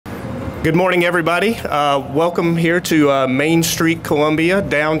Good morning, everybody. Welcome here to Main Street, Columbia,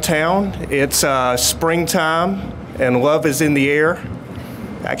 downtown. It's springtime and love is in the air.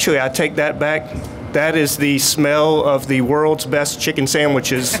 Actually, I take that back. That is the smell of the world's best chicken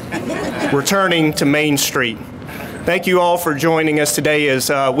sandwiches returning to Main Street. Thank you all for joining us today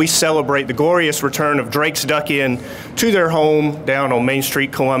as we celebrate the glorious return of Drake's Duck Inn to their home down on Main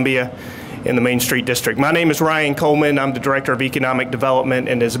Street, Columbia, in the Main Street District. My name is Ryan Coleman. I'm the Director of Economic Development,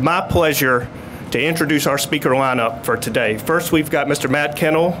 and it's my pleasure to introduce our speaker lineup for today. First, we've got Mr. Matt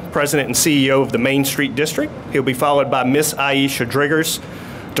Kennel, President and CEO of the Main Street District. He'll be followed by Ms. Aisha Driggers,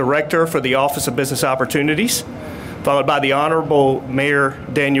 Director for the Office of Business Opportunities, followed by the Honorable Mayor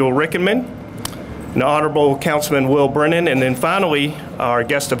Daniel Rickenman, and Honorable Councilman Will Brennan, and then finally, our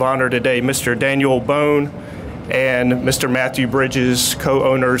guest of honor today, Mr. Daniel Boan, and Mr. Matthew Bridges,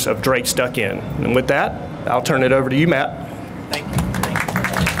 co-owners of Drake's Duck Inn. And with that, I'll turn it over to you, Matt. Thank you.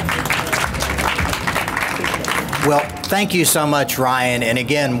 Well, thank you so much, Ryan. And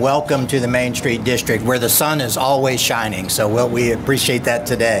again, welcome to the Main Street District where the sun is always shining. So we appreciate that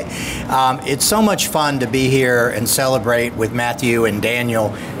today. It's so much fun to be here and celebrate with Matthew and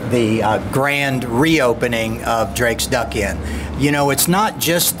Daniel the grand reopening of Drake's Duck Inn. You know, it's not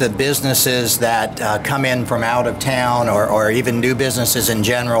just the businesses that come in from out of town or even new businesses in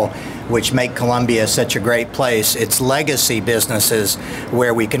general which make Columbia such a great place. It's legacy businesses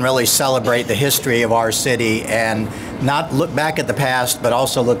where we can really celebrate the history of our city and not look back at the past, but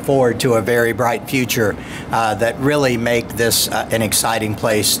also look forward to a very bright future that really make this an exciting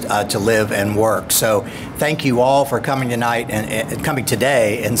place to live and work. So thank you all for coming tonight and coming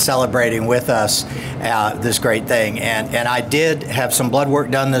today and celebrating with us this great thing. And I did have some blood work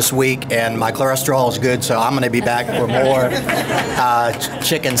done this week, and my cholesterol is good, so I'm going to be back for more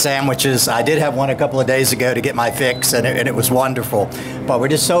chicken sandwiches. I did have one a couple of days ago to get my fix, and it was wonderful. But we're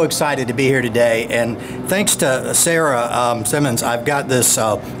just so excited to be here today. And thanks to Sarah Simmons, I've got this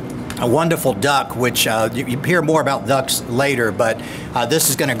a wonderful duck, which you hear more about ducks later, but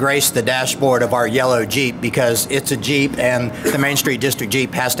this is going to grace the dashboard of our yellow Jeep because it's a Jeep and the Main Street District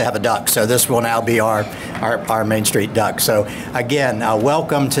Jeep has to have a duck. So this will now be our Main Street duck. So again,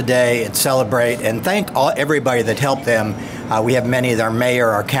 welcome today and celebrate and thank everybody that helped them. We have many of our mayor,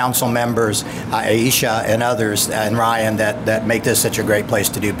 our council members, Aisha and others, and Ryan that make this such a great place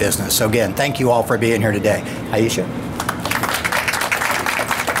to do business. So again, thank you all for being here today. Aisha?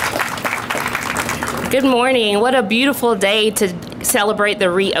 Good morning. What a beautiful day to celebrate the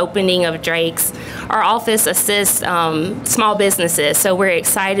reopening of Drake's. Our office assists small businesses, so we're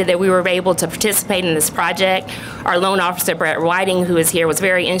excited that we were able to participate in this project. Our loan officer, Brett Whiting, who is here, was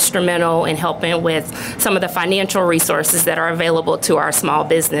very instrumental in helping with some of the financial resources that are available to our small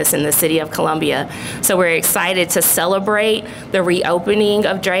business in the city of Columbia. So we're excited to celebrate the reopening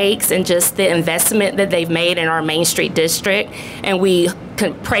of Drake's and just the investment that they've made in our Main Street District. And we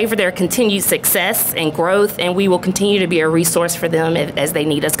pray for their continued success and growth, and we will continue to be a resource for them as they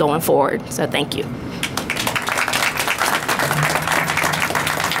need us going forward. So thank you.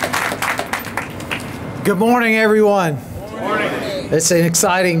 Good morning, everyone. Good morning. It's an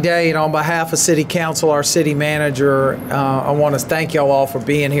exciting day, and on behalf of City Council, our city manager, I want to thank y'all all for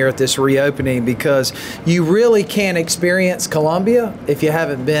being here at this reopening because you really can't experience Columbia if you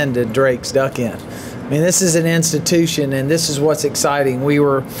haven't been to Drake's Duck Inn. I mean, this is an institution, and this is what's exciting. We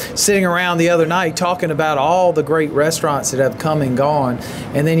were sitting around the other night talking about all the great restaurants that have come and gone,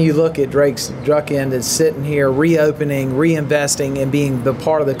 and then you look at Drake's Duck Inn that's sitting here reopening, reinvesting, and being the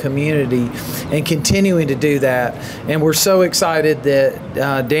part of the community and continuing to do that. And we're so excited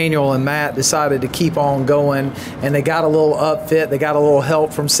that Daniel and Matt decided to keep on going, and they got a little upfit. They got a little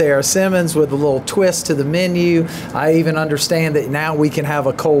help from Sarah Simmons with a little twist to the menu. I even understand that now we can have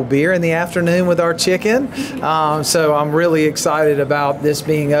a cold beer in the afternoon with our chicken. So I'm really excited about this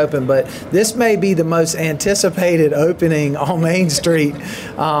being open, but this may be the most anticipated opening on Main Street.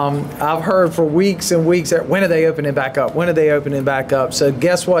 I've heard for weeks and weeks, when are they opening back up? When are they opening back up? So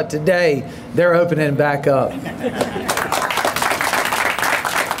guess what? Today, they're opening back up.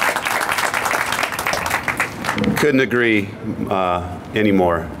 Couldn't agree any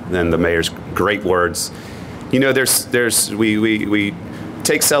more than the mayor's great words. You know, we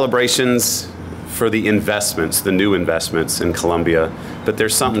take celebrations for the investments, the new investments in Columbia, but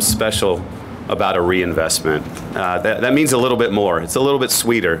there's something special about a reinvestment. That means a little bit more. It's a little bit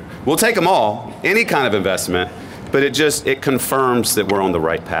sweeter. We'll take them all, any kind of investment, but it confirms that we're on the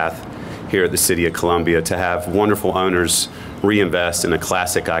right path here at the City of Columbia to have wonderful owners reinvest in a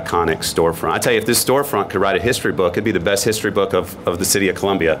classic, iconic storefront. I tell you, if this storefront could write a history book, it'd be the best history book of the city of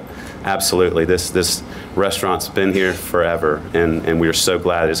Columbia. Absolutely. This restaurant's been here forever, and we are so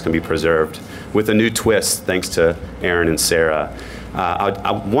glad it's going to be preserved with a new twist, thanks to Aaron and Sarah.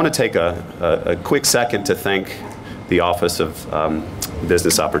 I want to take a quick second to thank the Office of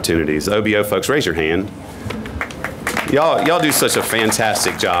Business Opportunities. OBO folks, raise your hand. Y'all do such a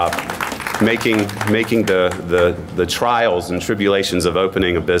fantastic job making the trials and tribulations of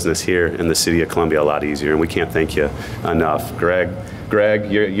opening a business here in the city of Columbia a lot easier, and we can't thank you enough. Greg,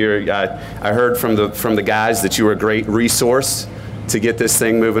 I heard from the guys that you were a great resource to get this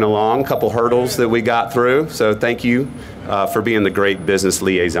thing moving along. A couple hurdles that we got through, so thank you for being the great business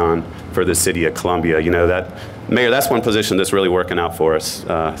liaison for the city of Columbia. You know that, Mayor, that's one position that's really working out for us.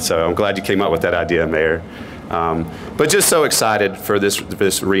 So I'm glad you came up with that idea, Mayor. But just so excited for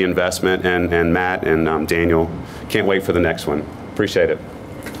this reinvestment, and Matt and Daniel, can't wait for the next one. Appreciate it.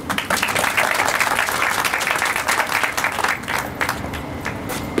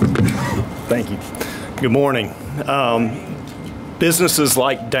 Thank you. Good morning. Businesses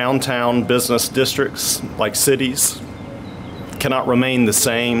like downtown business districts, like cities, cannot remain the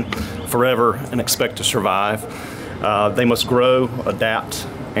same forever and expect to survive. They must grow, adapt,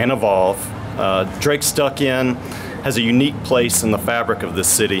 and evolve. Drake Stuck In has a unique place in the fabric of this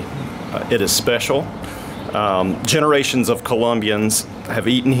city. It is special. Generations of Columbians have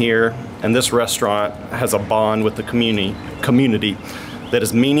eaten here, and this restaurant has a bond with the community that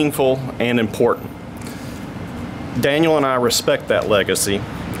is meaningful and important. Daniel and I respect that legacy.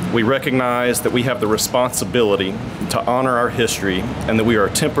 We recognize that we have the responsibility to honor our history, and that we are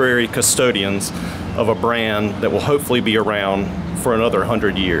temporary custodians of a brand that will hopefully be around for another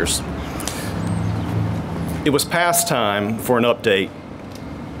 100 years. It was past time for an update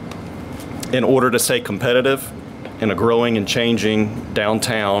in order to stay competitive in a growing and changing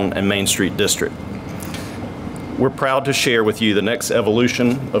downtown and Main Street district. We're proud to share with you the next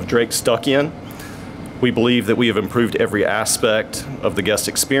evolution of Drake Stuck In. We believe that we have improved every aspect of the guest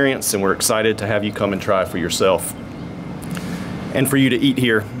experience, and we're excited to have you come and try for yourself, and for you to eat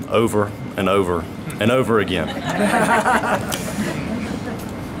here over and over and over again.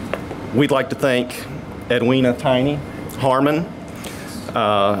 We'd like to thank Edwina Tiny Harmon,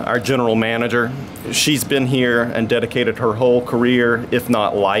 our general manager. She's been here and dedicated her whole career, if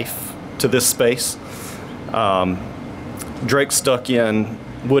not life, to this space. Drake Stuck In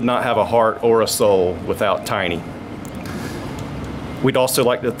would not have a heart or a soul without Tiny. We'd also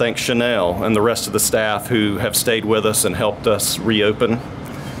like to thank Chanel and the rest of the staff who have stayed with us and helped us reopen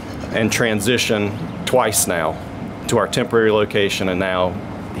and transition twice now to our temporary location, and now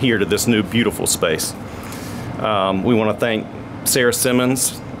here to this new beautiful space. We want to thank Sarah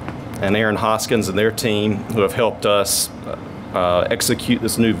Simmons and Aaron Hoskins and their team who have helped us execute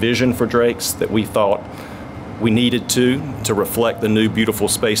this new vision for Drake's that we thought we needed to reflect the new beautiful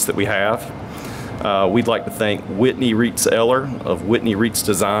space that we have. We'd like to thank Whitney Reitz-Eller of Whitney Reitz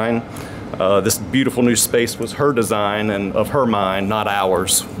Design. This beautiful new space was her design and of her mind, not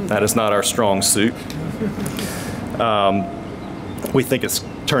ours. That is not our strong suit. We think it's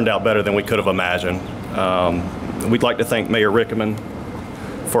turned out better than we could have imagined. We'd like to thank Mayor Rickaman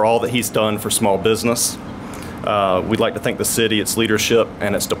for all that he's done for small business. We'd like to thank the city, its leadership,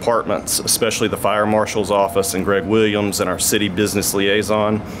 and its departments, especially the Fire Marshal's office and Greg Williams and our city business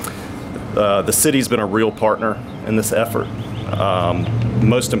liaison. The city's been a real partner in this effort.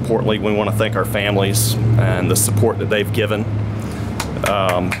 Most importantly, we want to thank our families and the support that they've given.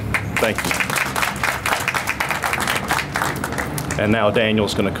 Thank you. And now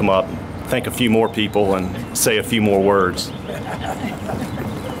Daniel's going to come up, thank a few more people, and say a few more words.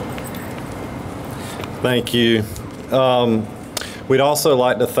 Thank you. We'd also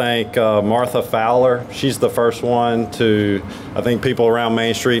like to thank Martha Fowler. She's the first one to, I think people around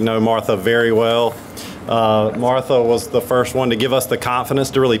Main Street know Martha very well. Martha was the first one to give us the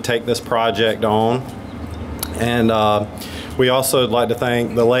confidence to really take this project on. And we also would like to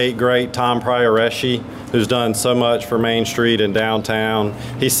thank the late, great Tom Prioresci, who's done so much for Main Street and downtown.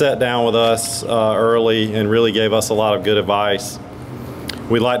 He sat down with us early and really gave us a lot of good advice.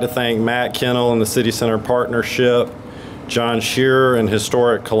 We'd like to thank Matt Kennel and the City Center Partnership, John Shearer and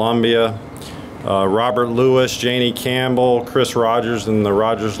Historic Columbia, Robert Lewis, Janie Campbell, Chris Rogers and the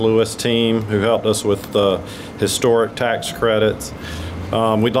Rogers-Lewis team who helped us with the historic tax credits.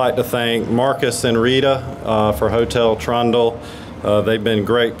 We'd like to thank Marcus and Rita for Hotel Trundle. They've been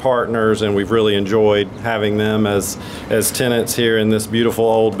great partners, and we've really enjoyed having them as tenants here in this beautiful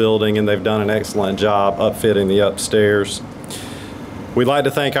old building, and they've done an excellent job upfitting the upstairs. We'd like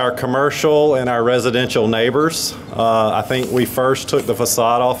to thank our commercial and our residential neighbors. I think we first took the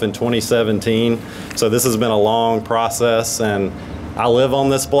facade off in 2017, so this has been a long process, and I live on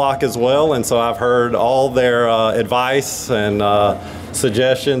this block as well, and so I've heard all their advice and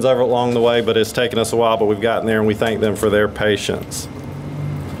suggestions along the way, but it's taken us a while, but we've gotten there, and we thank them for their patience.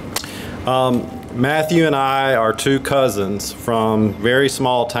 Matthew and I are two cousins from very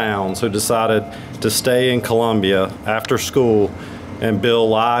small towns who decided to stay in Columbia after school and build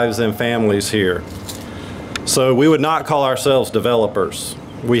lives and families here. So we would not call ourselves developers.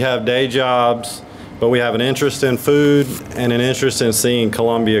 We have day jobs, but we have an interest in food and an interest in seeing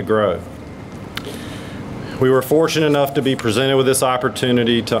Columbia grow. We were fortunate enough to be presented with this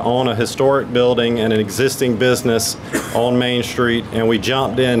opportunity to own a historic building and an existing business on Main Street, and we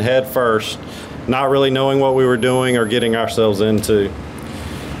jumped in head first, not really knowing what we were doing or getting ourselves into.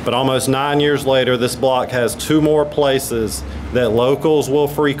 But almost 9 years later, this block has 2 more places that locals will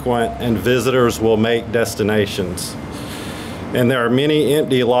frequent and visitors will make destinations. And there are many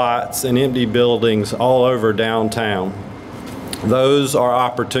empty lots and empty buildings all over downtown. Those are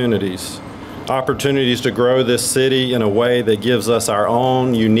opportunities. Opportunities to grow this city in a way that gives us our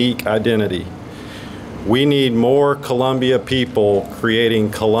own unique identity. We need more Columbia people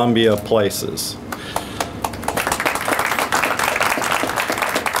creating Columbia places.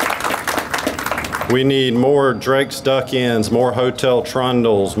 We need more Drake's Duck Inns, more Hotel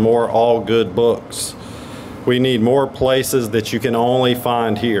Trundles, more All Good Books. We need more places that you can only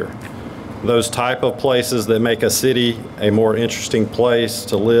find here. Those type of places that make a city a more interesting place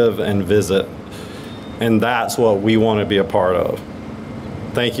to live and visit. And that's what we want to be a part of.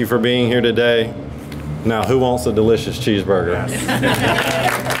 Thank you for being here today. Now, who wants a delicious cheeseburger?